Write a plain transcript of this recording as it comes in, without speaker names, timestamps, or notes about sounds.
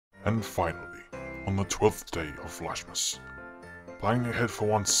And finally, on the 12th day of Flashmas. Planning ahead for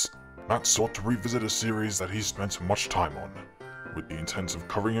once, Matt sought to revisit a series that he spent much time on, with the intent of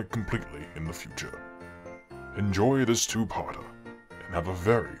covering it completely in the future. Enjoy this two-parter, and have a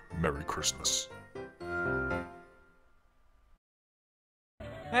very Merry Christmas.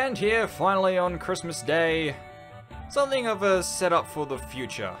 And here, finally on Christmas Day, something of a setup for the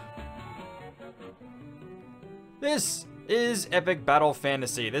future. This is Epic Battle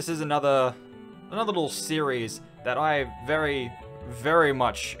Fantasy. This is another little series that I very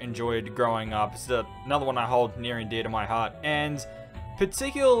much enjoyed growing up. It's another one I hold near and dear to my heart, and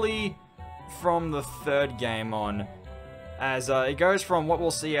particularly from the third game on, as it goes from what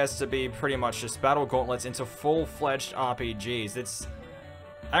we'll see as to be pretty much just battle gauntlets into full-fledged RPGs. It's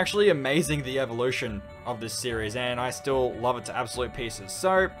actually amazing, the evolution of this series, and I still love it to absolute pieces.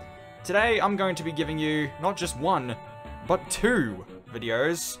 So today I'm going to be giving you not just one, but two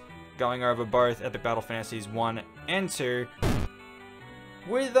videos going over both Epic Battle Fantasies 1 and 2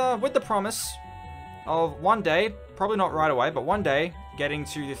 with the promise of one day, probably not right away, but one day getting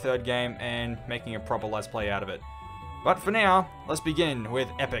to the third game and making a proper Let's Play out of it. But for now, let's begin with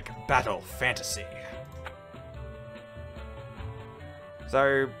Epic Battle Fantasy.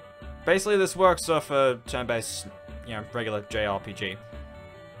 So, basically this works off a turn-based, regular JRPG.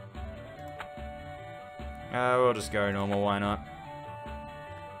 We'll just go normal, why not?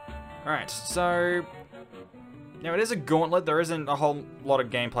 Alright, so now it is a gauntlet. There isn't a whole lot of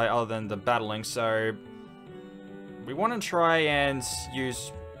gameplay other than the battling, so we want to try and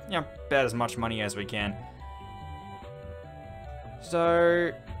use, bet as much money as we can.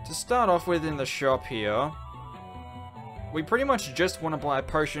 So, to start off with in the shop here, we pretty much just want to buy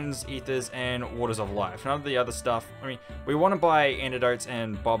potions, ethers, and waters of life. None of the other stuff, we want to buy antidotes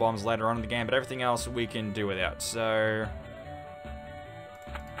and bob-bombs later on in the game, but everything else we can do without, so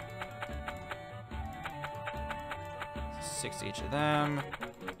 6 each of them,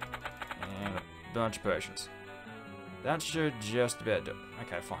 and a bunch of potions. That should just about do it.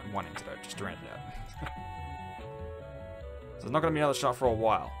 Okay, fine, one antidote, just to round it out. So there's not going to be another shot for a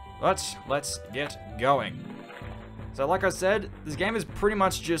while, but let's get going. So like I said, this game is pretty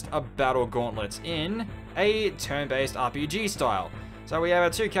much just a battle gauntlet in a turn-based RPG style. So we have our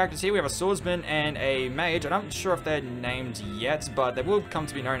two characters here. We have a swordsman and a mage. I'm not sure if they're named yet, but they will come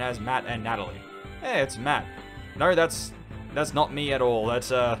to be known as Matt and Natalie. Hey, it's Matt. No, that's not me at all. That's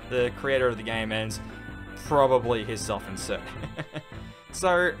the creator of the game, and probably his self-insert.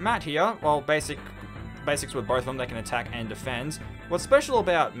 So Matt here, well, basics with both of them. They can attack and defend. What's special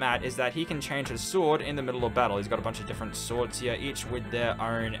about Matt is that he can change his sword in the middle of battle. He's got a bunch of different swords here, each with their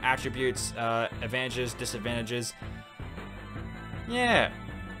own attributes, advantages, disadvantages. Yeah.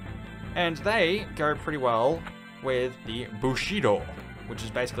 And they go pretty well with the Bushido, which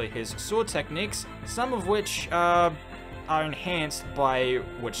is basically his sword techniques, some of which are enhanced by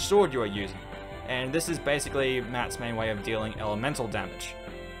which sword you are using. And this is basically Matt's main way of dealing elemental damage.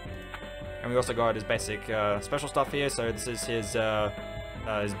 And we also got his basic special stuff here, so this is his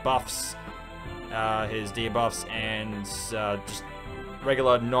buffs, his debuffs, and just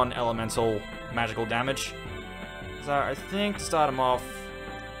regular non-elemental magical damage. So I think to start him off,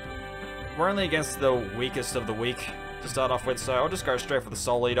 we're only against the weakest of the weak to start off with, so I'll just go straight for the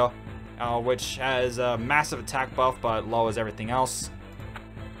Soul Eater, which has a massive attack buff but lowers everything else.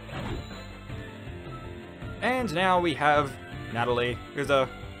 And now we have Natalie, who's a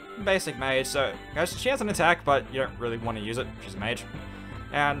basic mage, so she has an attack, but you don't really want to use it. She's a mage.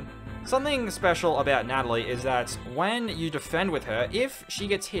 And something special about Natalie is that when you defend with her, if she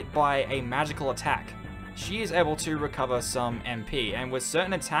gets hit by a magical attack, she is able to recover some MP. And with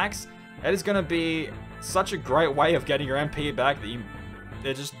certain attacks, it is going to be such a great way of getting your MP back that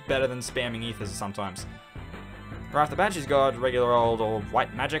they're just better than spamming ethers sometimes. Right off the bat, she's got regular old or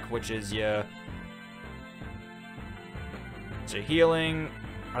white magic, which is your healing.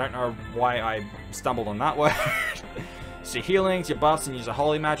 I don't know why I stumbled on that word. So your healings, your buffs, and use a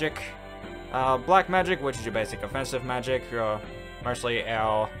holy magic. Black magic, which is your basic offensive magic. Mostly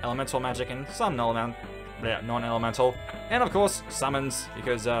our elemental magic and some non-elemental. And of course, summons,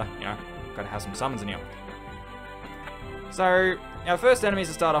 because, gotta have some summons in here. So, our first enemies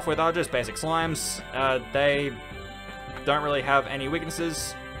to start off with are just basic slimes. They don't really have any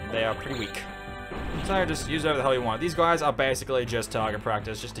weaknesses. They are pretty weak. So just use whatever the hell you want. These guys are basically just target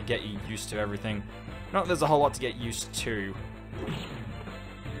practice, just to get you used to everything. Not that there's a whole lot to get used to.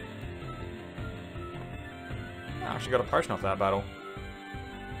 I actually got a potion off that battle.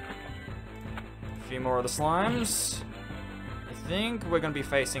 A few more of the slimes. I think we're going to be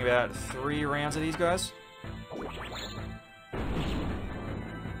facing about 3 rounds of these guys.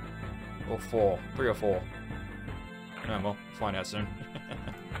 Or 4. 3 or 4. No, we'll find out soon.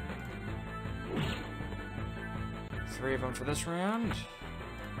 3 of them for this round.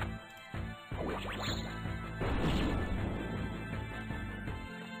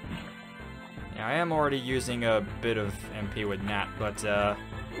 Now, I am already using a bit of MP with Nat, but, I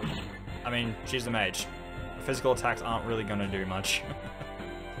mean, she's the mage. Physical attacks aren't really gonna do much.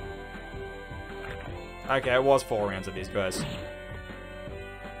 Okay, it was 4 rounds of these guys.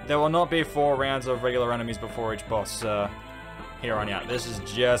 There will not be 4 rounds of regular enemies before each boss, here on out. This is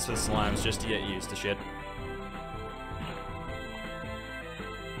just for slimes, just to get used to shit.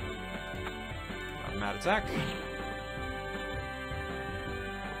 Mad attack.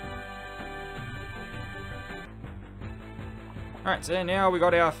 Alright, so now we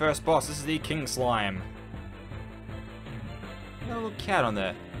got our first boss. This is the King Slime. Got a little cat on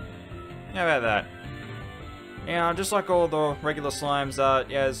there. How about that? Now, just like all the regular slimes,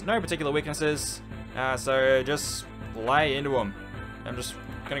 it has no particular weaknesses, so just lay into them. I'm just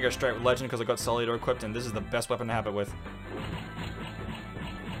gonna go straight with Legend because I got Solidor equipped, and this is the best weapon to have it with.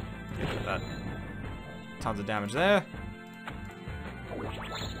 Look at that. Tons of damage there.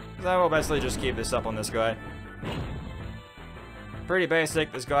 So we'll basically just keep this up on this guy. Pretty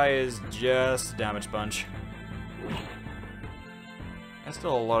basic. This guy is just a damage sponge. That's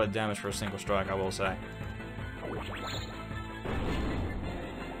still a lot of damage for a single strike, I will say.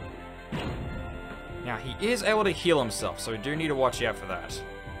 Now, he is able to heal himself, so we do need to watch out for that.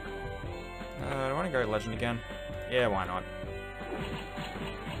 Do I want to go Legend again? Yeah, why not?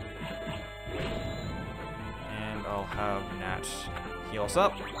 And I'll have Nat heal us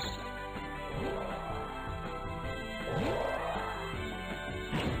up.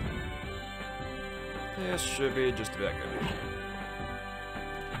 This should be just about good.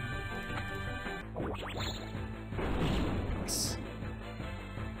 Nice.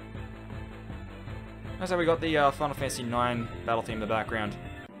 That's how we got the Final Fantasy IX battle theme in the background.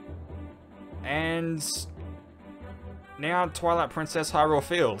 And now Twilight Princess Hyrule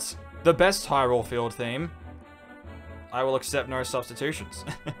Fields. The best Hyrule Field theme. I will accept no substitutions.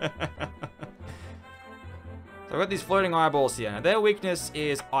 So I've got these floating eyeballs here. Now their weakness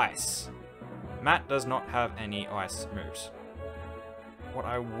is ice. Matt does not have any ice moves. What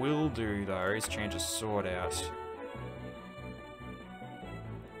I will do though is change a sword out.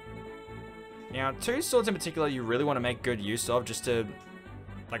 Now, 2 swords in particular you really want to make good use of just to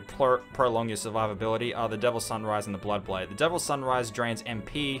like prolong your survivability are the Devil's Sunrise and the Bloodblade. The Devil's Sunrise drains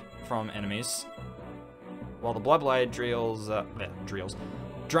MP from enemies, while the Bloodblade drains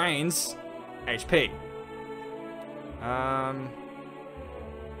HP.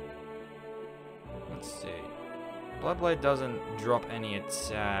 Let's see. Bloodblade doesn't drop any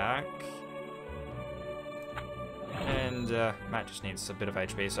attack. And Matt just needs a bit of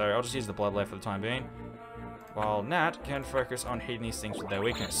HP, so I'll just use the Bloodblade for the time being. While Nat can focus on hitting these things with their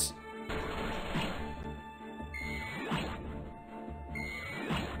weakness.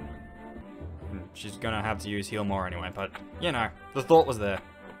 She's gonna have to use heal more anyway, but, you know, the thought was there.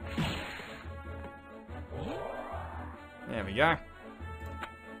 There we go.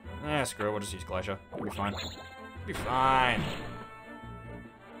 Yeah, screw it, we'll just use Glacier. We'll be fine. We'll be fine.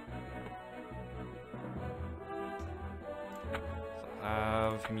 So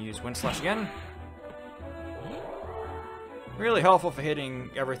have him use Wind Slash again. Really helpful for hitting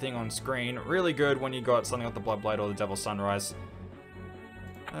everything on screen. Really good when you got something like the Bloodblade or the Devil's Sunrise.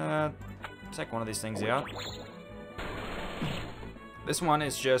 Take one of these things out. This one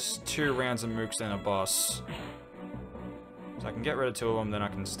is just 2 rounds of mooks and a boss. So I can get rid of 2 of them, then I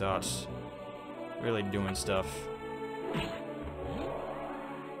can start really doing stuff.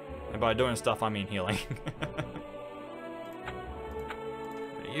 And by doing stuff, I mean healing.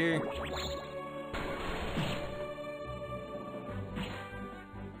 You.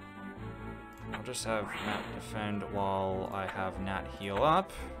 I'll just have Matt defend while I have Nat heal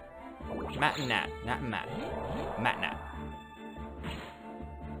up. Matt and Nat. Nat and Matt. Matt and Nat.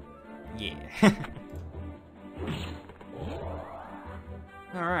 Yeah.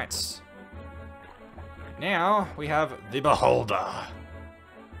 Alright. Now, we have the Beholder.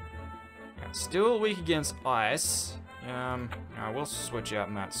 Still weak against ice. I will switch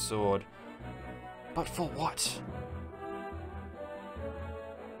out Matt's sword. But for what?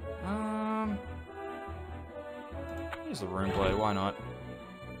 Use the Rune Blade, why not?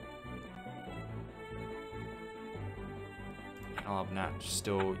 I'll have Nat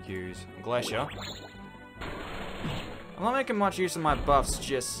still use Glacier. I'm not making much use of my buffs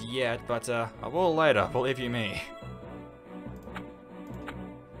just yet, but I will later, believe you me.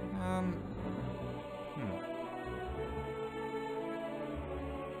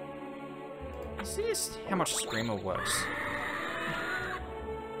 See how much Screamer works.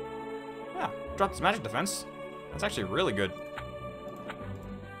 Yeah, dropped his magic defense. That's actually really good.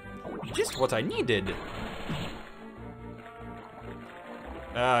 Just what I needed.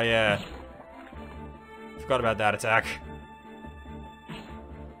 Oh, yeah. Forgot about that attack.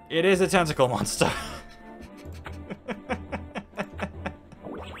 It is a tentacle monster.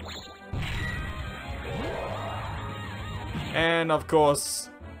 And, of course,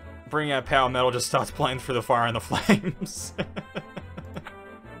 bringing out Power Metal just starts playing through the fire and the flames.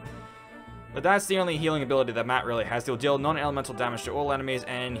 But that's the only healing ability that Matt really has. He'll deal non-elemental damage to all enemies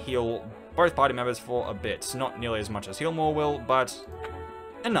and heal both party members for a bit. Not nearly as much as Heal More will, but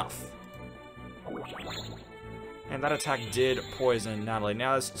enough. And that attack did poison Natalie.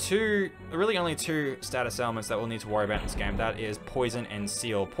 Now there's really only two status elements that we'll need to worry about in this game. That is Poison and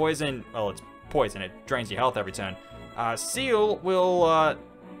Seal. Poison, well, it's poison. It drains your health every turn. Seal will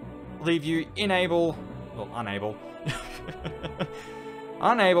leave you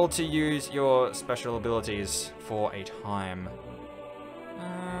unable to use your special abilities for a time.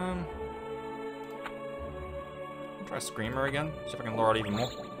 Try Screamer again, see if I can lower it even more.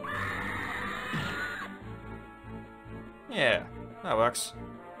 Yeah, that works.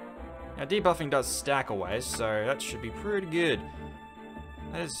 Now debuffing does stack away, so that should be pretty good.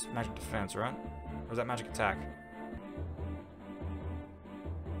 That is magic defense, right? Or is that magic attack?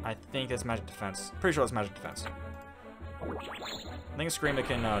 I think that's magic defense. Pretty sure it's magic defense. I think a Screamer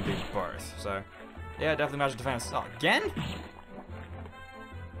can do both, so... Yeah, definitely magic defense. Oh, again?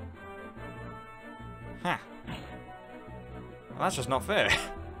 Huh. Well, that's just not fair.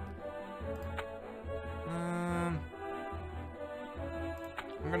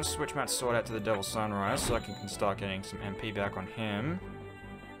 I'm gonna switch Matt's sword out to the Devil's Sunrise so I can start getting some MP back on him.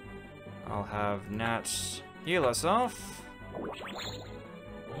 I'll have Nat heal herself.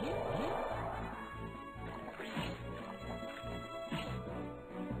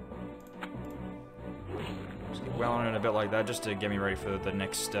 Just keep welling it a bit like that just to get me ready for the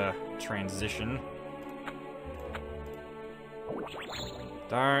next transition.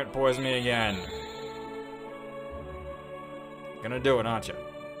 Don't poison me again. Gonna do it, aren't you?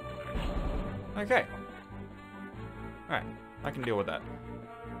 Okay. Alright, I can deal with that.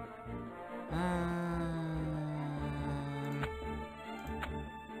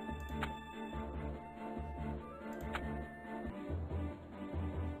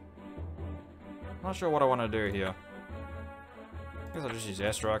 Not sure what I want to do here. I guess I'll just use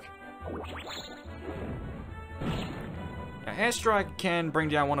Airstrike. Now, Airstrike can bring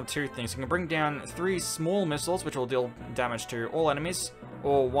down one of two things. It can bring down 3 small missiles, which will deal damage to all enemies,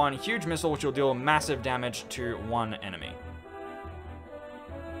 or 1 huge missile, which will deal massive damage to 1 enemy.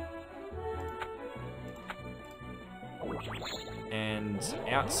 And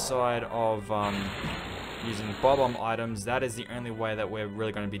outside of using bomb items, that is the only way that we're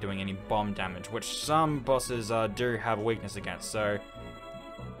really going to be doing any bomb damage, which some bosses do have a weakness against. So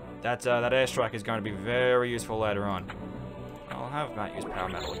that Airstrike is going to be very useful later on. I'll have Matt use Power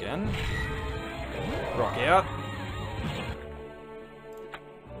Metal again. Rock out.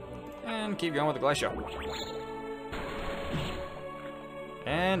 And keep going with the Glacier.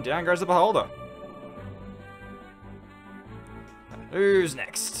 And down goes the Beholder. Who's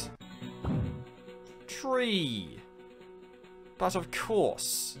next? Tree. But of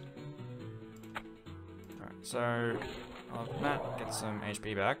course. Alright, so Matt gets some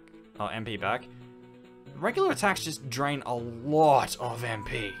HP back. Oh, MP back. Regular attacks just drain a lot of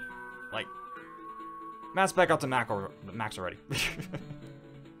MP. Like, Matt's back up to max already. Do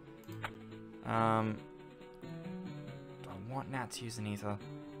I want Nat to use an ether?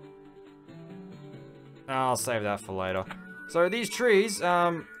 I'll save that for later. So these trees,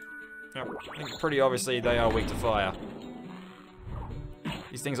 I think pretty obviously they are weak to fire.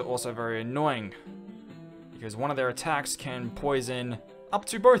 These things are also very annoying, because one of their attacks can poison up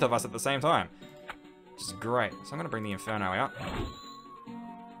to both of us at the same time. Which is great. So I'm going to bring the Inferno out.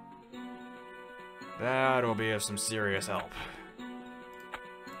 That'll be of some serious help.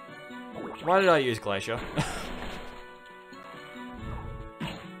 Why did I use Glacier?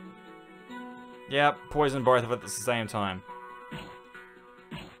 Yep, poison both of it at the same time.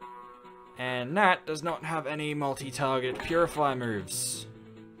 And Nat does not have any multi-target Purify moves.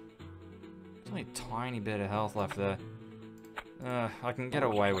 There's only a tiny bit of health left there. I can get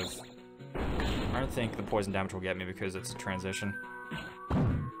away with... I don't think the poison damage will get me because it's a transition.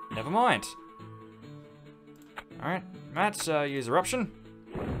 Never mind. Alright, Matt, use Eruption.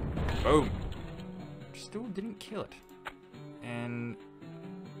 Boom. Still didn't kill it. And...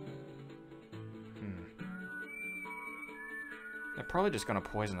 they're probably just gonna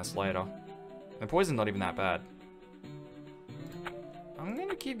poison us later. The poison's not even that bad. I'm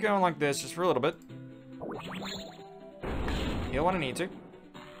gonna keep going like this just for a little bit. Heal when I need to.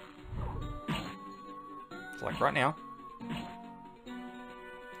 It's like right now.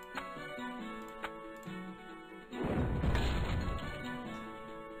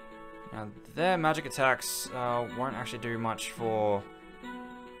 Now, their magic attacks won't actually do much for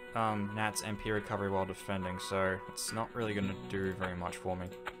Nat's MP recovery while defending, so it's not really going to do very much for me.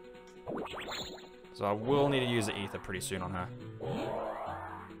 So I will need to use the ether pretty soon on her.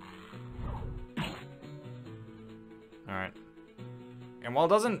 Alright. And while it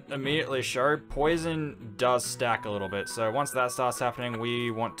doesn't immediately show, poison does stack a little bit, so once that starts happening,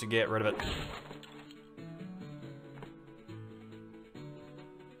 we want to get rid of it.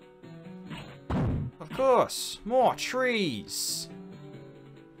 Of course, more trees!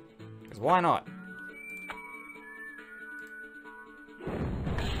 Because why not?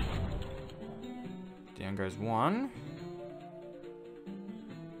 Down goes one.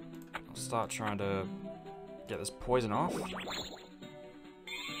 I'll start trying to get this poison off.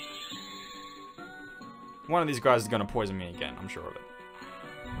 One of these guys is going to poison me again, I'm sure of it.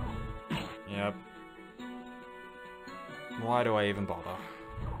 Yep. Why do I even bother?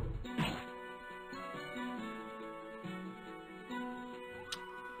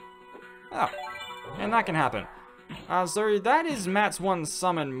 Oh, and that can happen. So that is Matt's one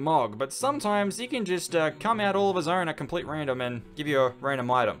summon Mog, but sometimes he can just come out all of his own at complete random and give you a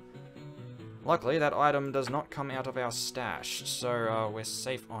random item. Luckily, that item does not come out of our stash, so we're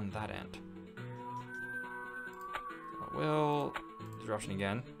safe on that end. I will... Disruption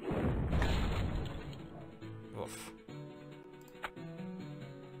again. Oof.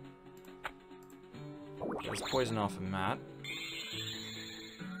 Get this poison off of Matt.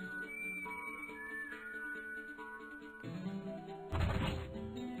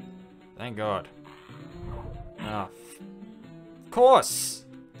 Thank God. Ah, of course!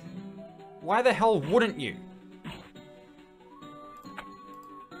 Why the hell wouldn't you?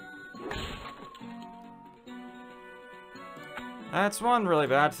 That's one really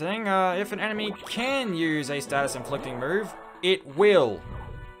bad thing. If an enemy can use a status inflicting move, it will.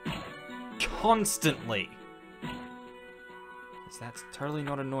 Constantly. That's totally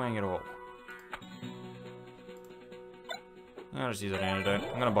not annoying at all. I'll just use that antidote.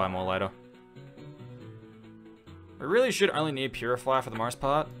 I'm gonna buy more later. We really should only need Purify for the most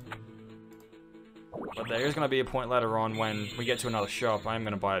part. But there is gonna be a point later on when we get to another shop, I'm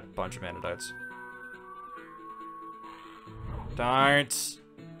gonna buy a bunch of antidotes. Don't!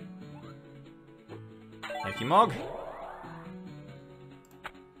 Thank you, Mog.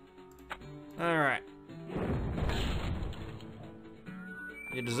 Alright.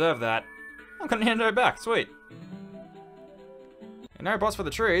 You deserve that. I'm gonna hand it back, sweet. And no boss for the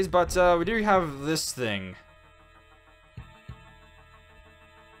trees, but we do have this thing.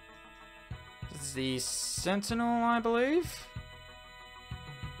 This is the Sentinel, I believe?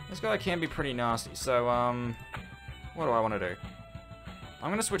 This guy can be pretty nasty, so, what do I want to do? I'm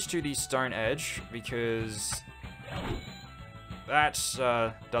going to switch to the Stone Edge, because that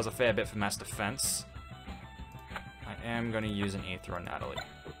does a fair bit for mass defense. I am going to use an Ether on Natalie.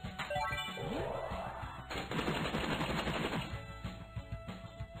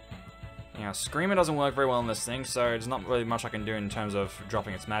 Now, Screamer doesn't work very well on this thing, so there's not really much I can do in terms of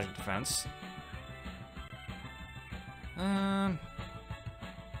dropping its magic defense.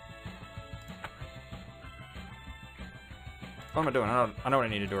 What am I doing? I know what I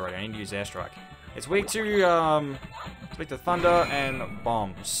need to do already. I need to use Airstrike. It's weak to thunder and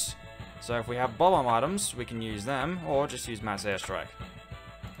bombs. So if we have bomb items, we can use them, or just use Mass Airstrike.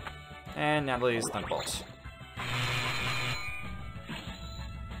 And Natalie's Thunderbolt.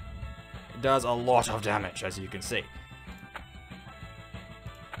 It does a lot of damage, as you can see.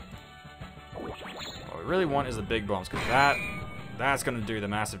 What we really want is the big bombs, because that's going to do the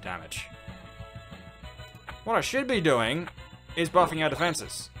massive damage. What I should be doing is buffing our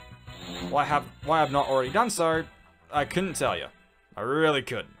defenses. Why I've not already done so, I couldn't tell you. I really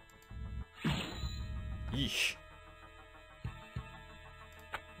couldn't. Yeesh.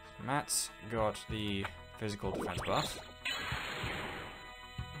 Matt's got the physical defense buff.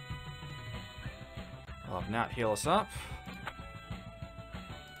 I'll have Nat heal us up.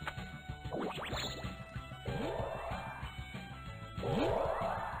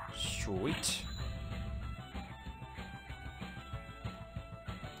 Sweet.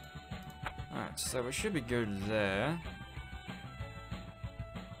 Alright, so we should be good there.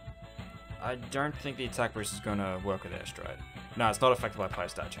 I don't think the attack boost is going to work with Airstrike. No, it's not affected by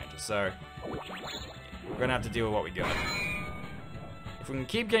playstyle changes, so we're going to have to deal with what we got. If we can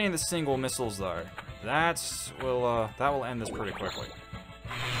keep getting the single missiles though, that will end this pretty quickly.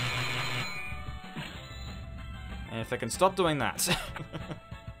 And if they can stop doing that,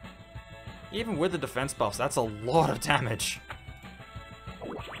 even with the defense buffs, that's a lot of damage.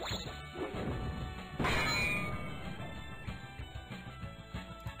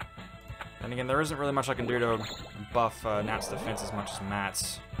 And again, there isn't really much I can do to buff Nat's defense as much as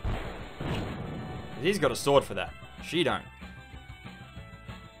Matt's. He's got a sword for that. She don't.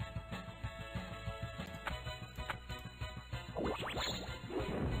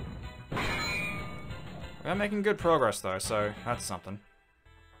 We're making good progress though, so that's something.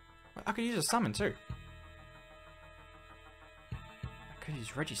 I could use a summon too. I could use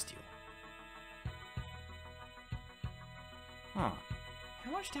Registeel. Huh.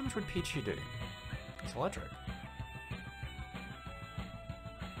 How much damage would Pichu do? It's electric.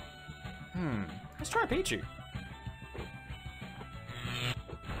 Let's try Pichu.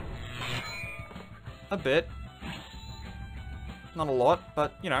 A bit. Not a lot,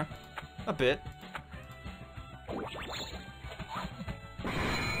 but, you know, a bit.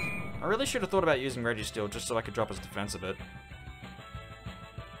 I really should have thought about using Registeel just so I could drop his defense a bit.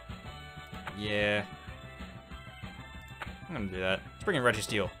 Yeah. I'm gonna do that. Let's bring in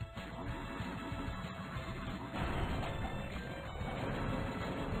Registeel.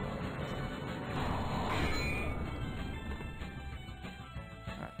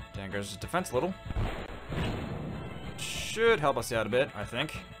 Alright, down goes his defense a little. Should help us out a bit, I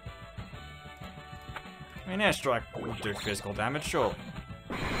think. I mean, airstrike will do physical damage, surely.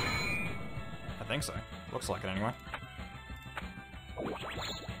 I think so. Looks like it anyway.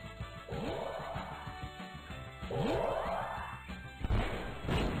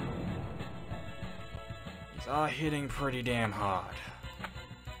 These are hitting pretty damn hard.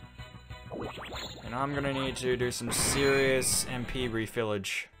 And I'm gonna need to do some serious MP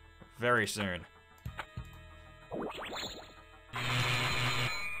refillage very soon.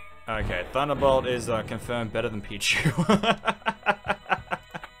 Okay, Thunderbolt is confirmed better than Pichu.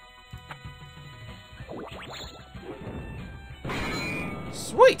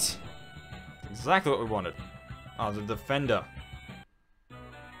 Sweet! Exactly what we wanted. Oh, the Defender.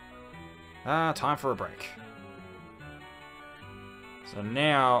 Time for a break. So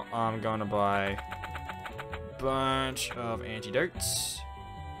now I'm going to buy a bunch of antidotes.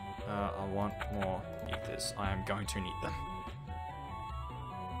 I want more ethers. I am going to need them.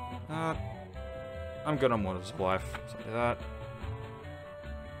 I'm good on Waters of Life, so I'll do that.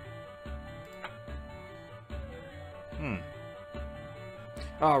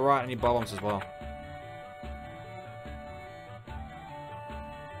 Oh, right, I need bombs as well.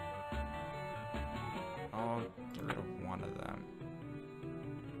 I'll get rid of one of them.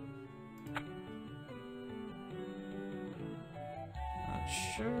 That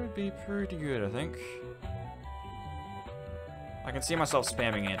should be pretty good, I think. I can see myself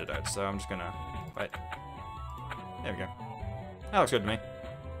spamming antidotes, so I'm just gonna... Wait. There we go. That looks good to me.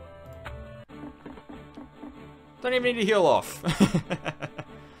 Don't even need to heal off.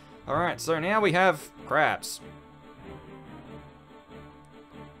 Alright, so now we have crabs.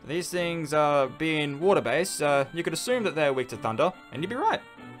 These things, being water-based, you could assume that they're weak to thunder, and you'd be right.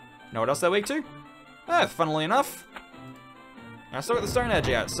 You know what else they're weak to? Funnily enough, I still got the Stone Edge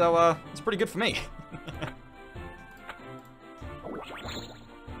out, so, it's pretty good for me.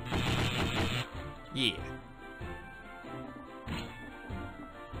 Yeah.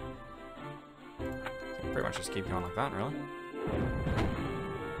 Pretty much just keep going like that, really.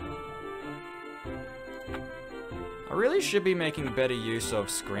 I really should be making better use of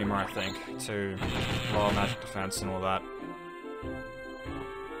Screamer, I think, to lower magic defense and all that.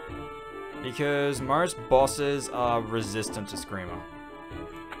 Because most bosses are resistant to Screamer.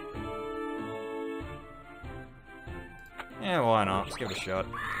 Yeah, why not? Let's give it a shot.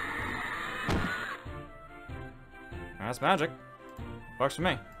 That's magic. Works for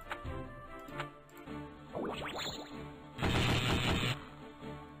me.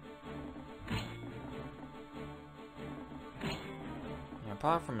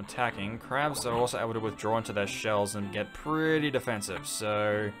 Apart from attacking, crabs are also able to withdraw into their shells and get pretty defensive,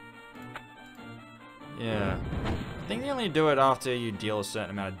 so... yeah. I think they only do it after you deal a certain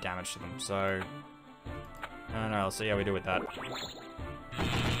amount of damage to them, so... I don't know, let's see how we do with that.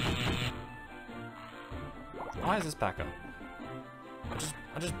 Why is this back up?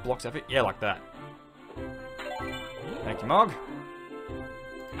 I just blocked everything. Yeah, like that. Thank you, Mog.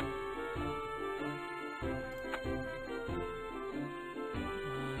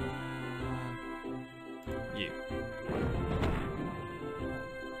 You.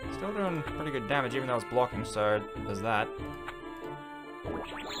 Still doing pretty good damage, even though I was blocking, so there's that.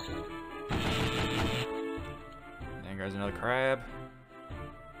 There goes another crab.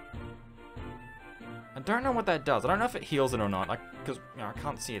 I don't know what that does. I don't know if it heals it or not. Because I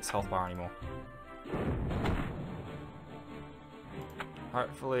can't see its health bar anymore.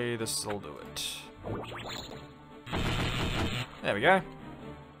 Hopefully this will do it. There we go.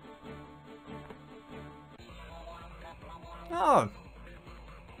 Oh,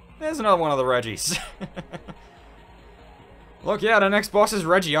 there's another one of the Reggies. Look out, our next boss is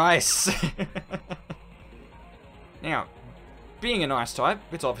Reggie Ice. Now, being an ice type,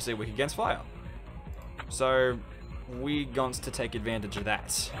 it's obviously weak against fire. So, we gons to take advantage of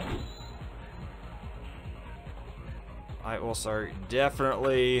that. I also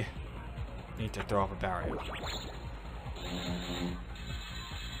definitely need to throw up a barrier.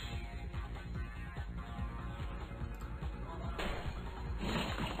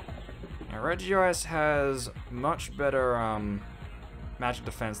 Now, Regice has much better magic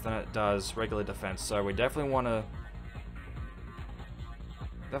defense than it does regular defense, so we definitely want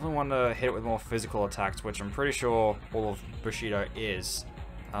to hit it with more physical attacks, which I'm pretty sure all of Bushido is.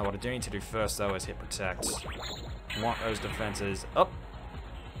 What I do need to do first, though, is hit protect. I want those defenses up.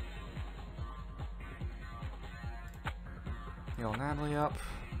 Heal Natalie up.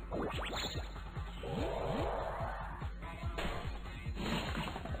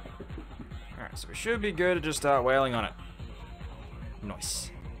 Alright, so we should be good to just start wailing on it. Nice.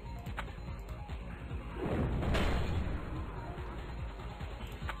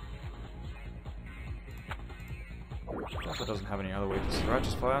 Also doesn't have any other weaknesses, right?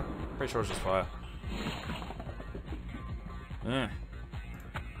 Just fire? Pretty sure it's just fire. Yeah.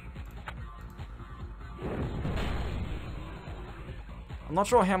 I'm not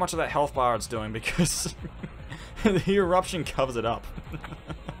sure how much of that health bar it's doing because the eruption covers it up.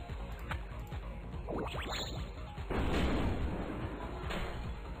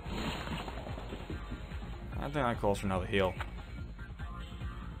 I think that calls for another heal.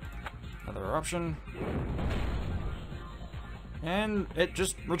 Another eruption. And it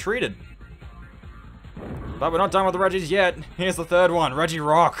just retreated. But we're not done with the Reggies yet. Here's the third one, Reggie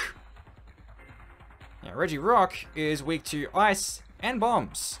Rock. Now, Reggie Rock is weak to ice and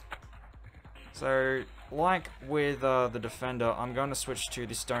bombs. So, like with the Defender, I'm going to switch to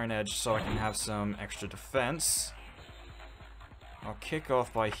the Stone Edge so I can have some extra defense. I'll kick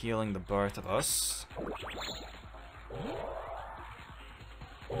off by healing the both of us.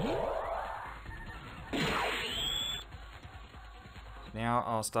 Now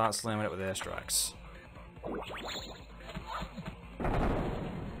I'll start slamming it with airstrikes.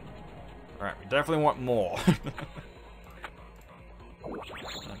 Alright, we definitely want more.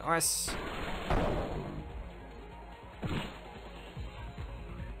 And ice.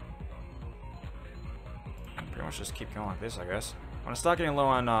 Pretty much just keep going like this, I guess. When I start getting low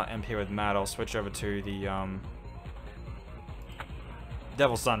on MP with Matt, I'll switch over to the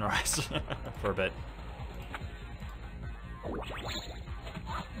Devil Sunrise for a bit.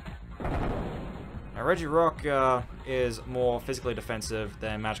 Now, Reggie Rock is more physically defensive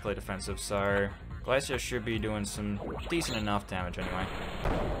than magically defensive, so Glacier should be doing some decent enough damage anyway.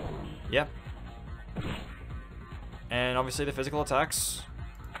 Yep. And obviously the physical attacks,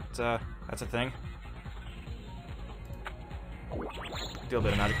 that's a thing. Deal a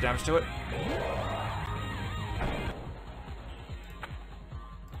bit of magic damage to it.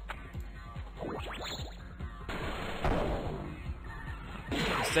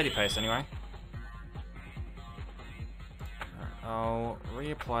 Steady pace anyway. Alright, I'll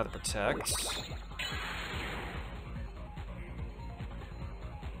reapply the protect.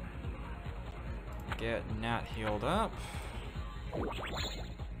 Get Nat healed up.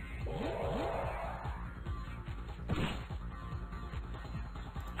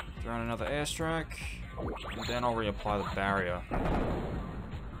 Throw in another airstrike, and then I'll reapply the barrier.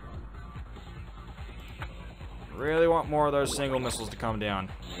 Really want more of those single missiles to come down.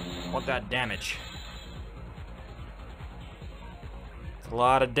 Want that damage. It's a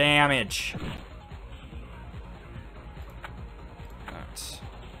lot of damage. Right.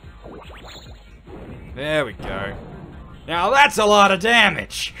 There we go. Now that's a lot of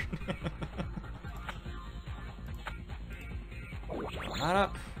damage! That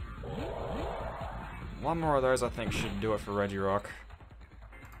up. One more of those I think should do it for Reggie Rock.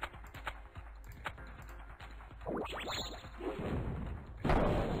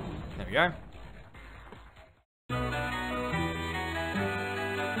 There we go.